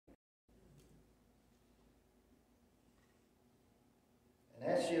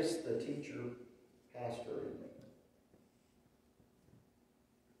just the teacher, pastor in me.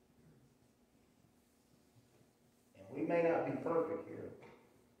 And we may not be perfect here,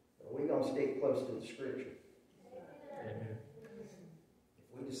 but we're going to stick close to the Scripture. Amen.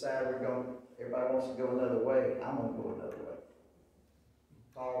 If we decide everybody wants to go another way, I'm going to go another way.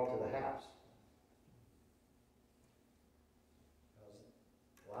 Call to the house.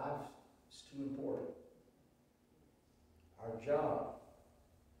 Because life is too important. Our job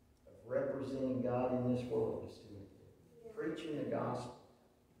of representing God in this world is too important. Preaching the gospel,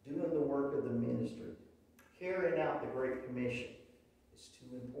 doing the work of the ministry, carrying out the Great Commission is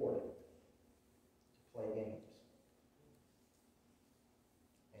too important to play games.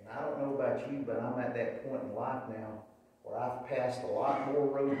 And I don't know about you, but I'm at that point in life now where I've passed a lot more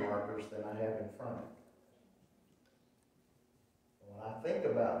road markers than I have in front of me. And when I think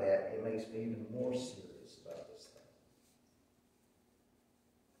about that, it makes me even more serious about this thing.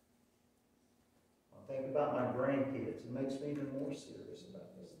 When I think about my grandkids, it makes me even more serious about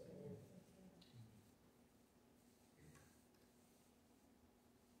this thing.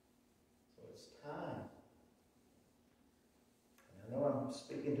 So it's time. And I know I'm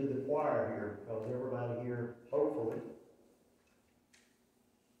speaking to the choir here because everybody here, hopefully,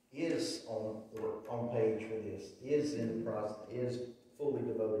 is on page for this, is in the process, is fully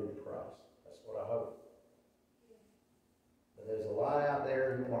devoted to Christ. That's what I hope. But there's a lot out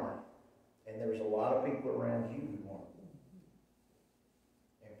there who aren't. And there's a lot of people around you who aren't.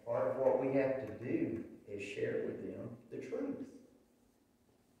 And part of what we have to do is share with them the truth.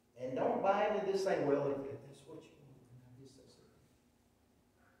 And don't buy into this thing, well, if that's what you want, I guess that's it.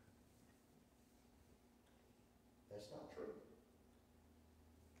 That's not true.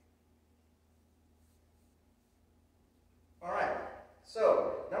 All right,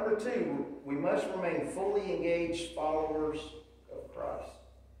 so number 2, we must remain fully engaged followers of Christ.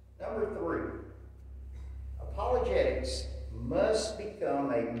 Number 3, apologetics must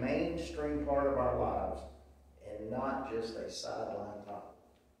become a mainstream part of our lives and not just a sideline topic.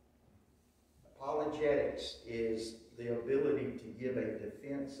 Apologetics is the ability to give a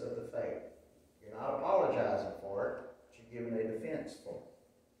defense of the faith. You're not apologizing for it, but you're giving a defense for it.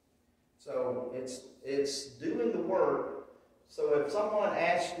 So it's doing the work. So if someone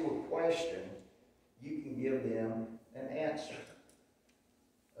asks you a question, you can give them an answer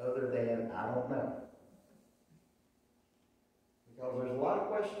other than, I don't know. Because there's a lot of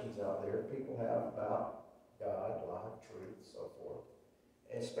questions out there people have about God, life, truth, so forth.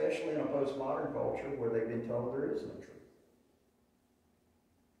 Especially in a postmodern culture where they've been told there is no truth.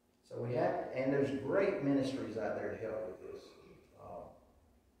 So we have, and there's great ministries out there to help with this.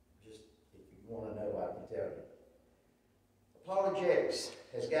 Just if you want to know, I can tell you. Apologetics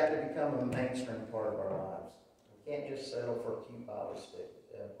has got to become a mainstream part of our lives. We can't just settle for cute Bible study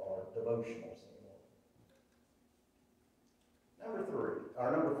or devotionals anymore. Number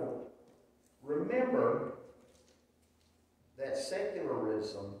 4. Remember that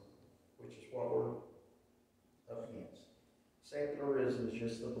secularism, which is what we're up against. Secularism is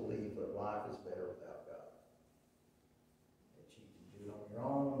just the belief that life is better without God. That you can do it on your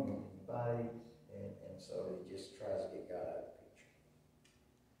own, you don't need anybody, and so it just tries to get God out of the picture.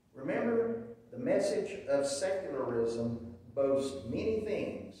 Remember, the message of secularism boasts many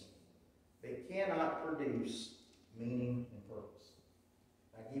things, but cannot produce meaning and purpose.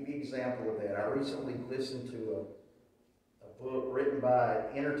 I'll give you an example of that. I recently listened to a book written by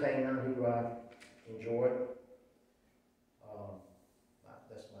an entertainer who I enjoy.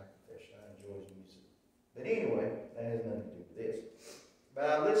 That's my confession. I enjoy his music. But anyway, that has nothing to do with this. But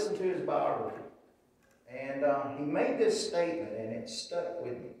I listened to his biography. And he made this statement, and it stuck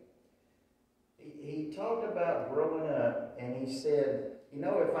with me. He talked about growing up, and he said, you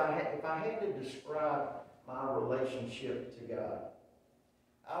know, if I had to describe my relationship to God,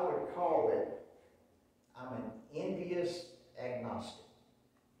 I would call it, I'm an envious agnostic.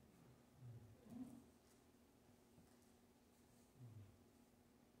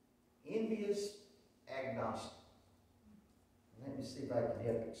 Envious agnostic. Let me see if I can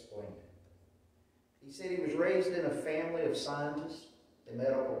help explain that. He said he was raised in a family of scientists and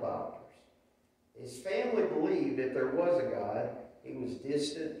medical doctors. His family believed if there was a God, he was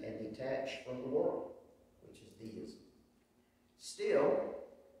distant and detached from the world, which is deism. Still,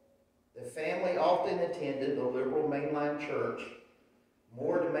 the family often attended a liberal mainline church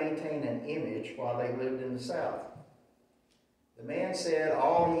more to maintain an image while they lived in the South. The man said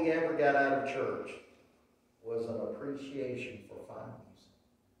all he ever got out of church was an appreciation for fine music.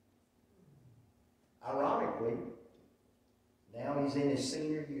 Ironically, now he's in his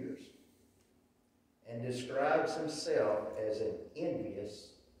senior years and describes himself as an envious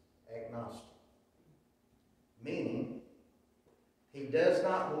agnostic. Meaning, he does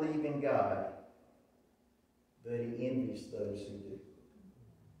not believe in God, but he envies those who do.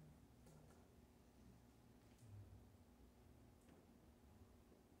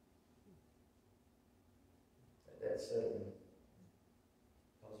 That's settling,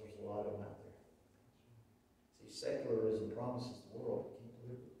 because there's a lot of them out there. See, secularism promises the world it can't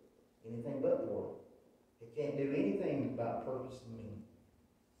deliver anything but the world. It can't do anything about purpose and meaning.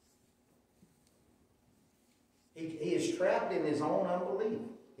 He is trapped in his own unbelief.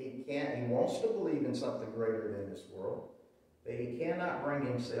 He wants to believe in something greater than this world, but he cannot bring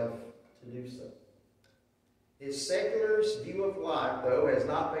himself to do so. His secularist view of life, though, has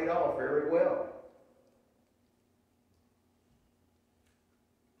not paid off very well.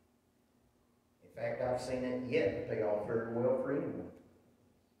 In fact, I've seen it yet pay off very well for anyone.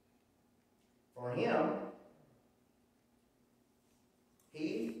 For him,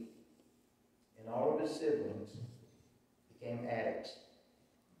 he and all of his siblings became addicts.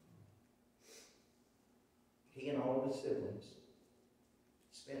 He and all of his siblings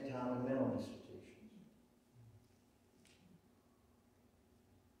spent time in mental institutions.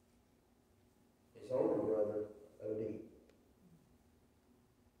 His older brother OD'd.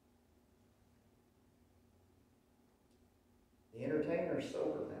 The entertainer's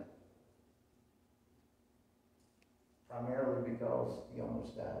sober now. Primarily because he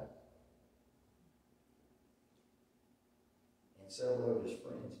almost died. And several of his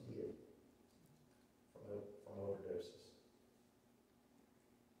friends did from overdoses.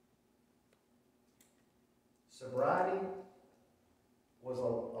 Sobriety was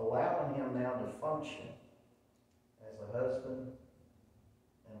allowing him now to function as a husband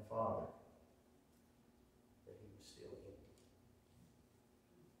and a father. But he was still empty.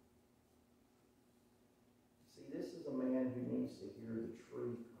 See, this is a man who needs to hear the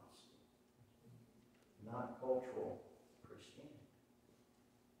true gospel, not cultural Christianity.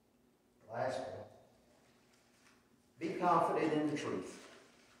 Last one. Be confident in the truth.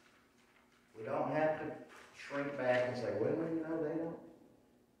 We don't have to shrink back and say, well, you know, they don't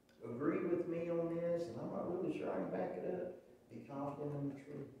agree with me on this, and I'm not really sure I can back it up. Be confident in the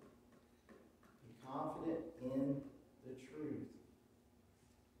truth. Be confident in the truth.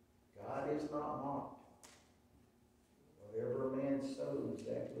 God is not mocked. Whatever a man sows,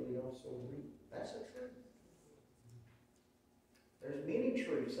 that will he also reap. That's the truth. There's many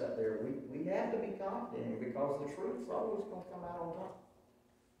truths out there we have to be confident in, because the truth's always going to come out on top.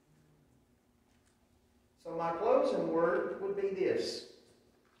 So my closing word would be this.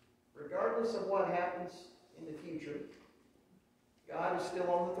 Regardless of what happens in the future, God is still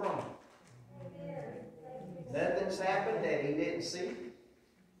on the throne. Nothing's happened that he didn't see.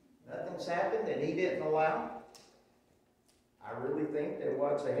 Nothing's happened that he didn't allow. I really think that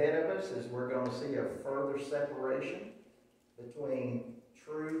what's ahead of us is we're going to see a further separation between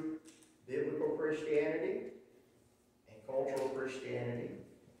true biblical Christianity and cultural Christianity.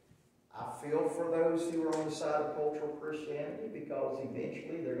 I feel for those who are on the side of cultural Christianity, because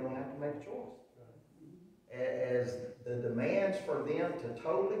eventually they're going to have to make a choice. As the demands for them to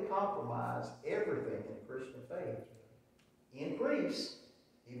totally compromise everything in the Christian faith increase,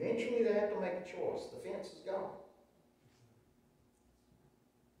 eventually they have to make a choice. The fence is gone.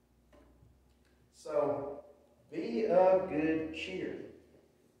 So, be of good cheer.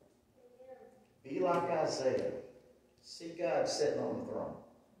 Be like Isaiah. See God sitting on the throne.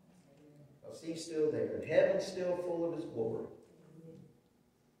 Because he's still there. And heaven's still full of his glory.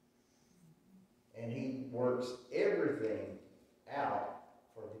 And he works everything out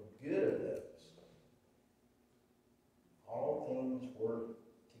for the good of those. All things work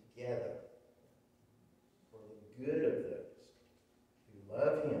together for the good of those who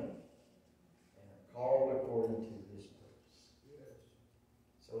love him and are called according to his purpose. Yes.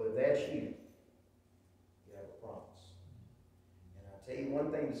 So if that's you, you have a promise. And I'll tell you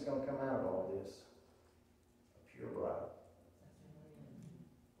one thing that's going to come out of all this: a pure bride.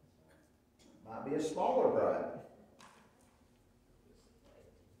 Might be a smaller bride,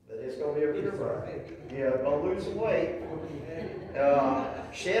 but it's going to be a pure bride. Yeah, going to lose some weight,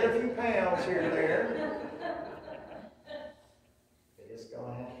 shed a few pounds here and there, but it's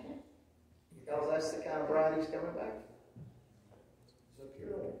going to happen, because that's the kind of bride he's coming back for. It's a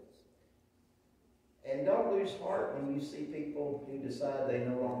pure one. And don't lose heart when you see people who decide they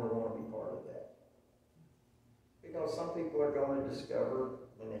no longer want to be part of that, because some people are going to discover,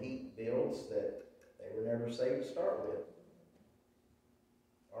 when the heat builds, that they were never saved to start with.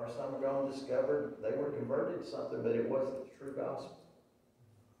 Or some are going to discover they were converted to something, but it wasn't the true gospel.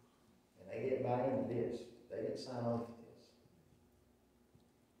 And they didn't buy into this. They didn't sign on to this.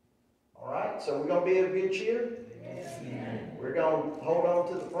 So we're going to be of good cheer? Amen. We're going to hold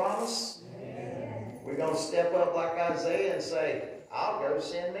on to the promise? Amen. We're going to step up like Isaiah and say, I'll go,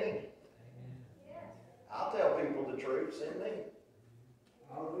 send me. I'll tell people the truth, send me.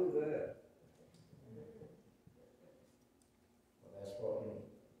 I'll do that. Well, that's what we need.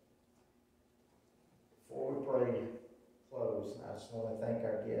 Before we pray and close, I just want to thank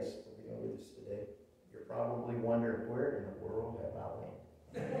our guests for being with us today. You're probably wondering, where in the world have I went?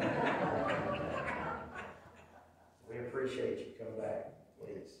 We appreciate you. Come back,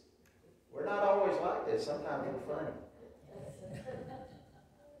 please. We're not always like this. Sometimes we're funny.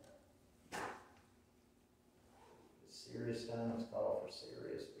 Serious times call for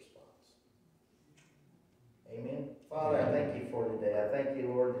serious response. Amen. Father, I thank you for today. I thank you,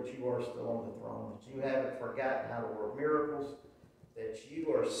 Lord, that you are still on the throne, that you haven't forgotten how to work miracles, that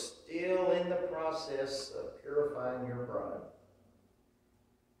you are still in the process of purifying your bride.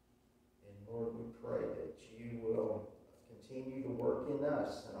 And Lord, we pray that you will continue to work in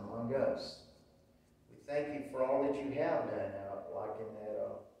us and among us. We thank you for all that you have done, like in that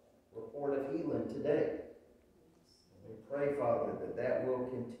report of healing today. We pray, Father, that that will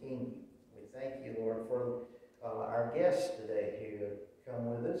continue. We thank you, Lord, for our guests today who have come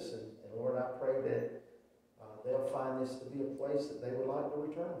with us. And Lord, I pray that they'll find this to be a place that they would like to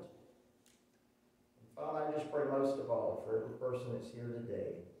return to. And Father, I just pray most of all for every person that's here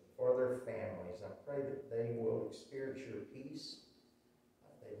today, for their families. I pray that they will experience your peace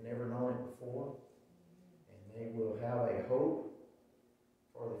like they've never known it before. And they will have a hope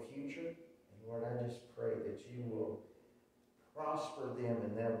for the future. And Lord, I just pray that you will prosper them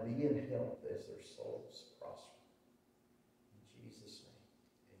and they'll be in health as their souls prosper. In Jesus'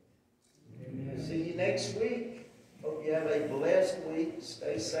 name, amen. See you next week. Hope you have a blessed week.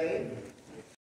 Stay safe.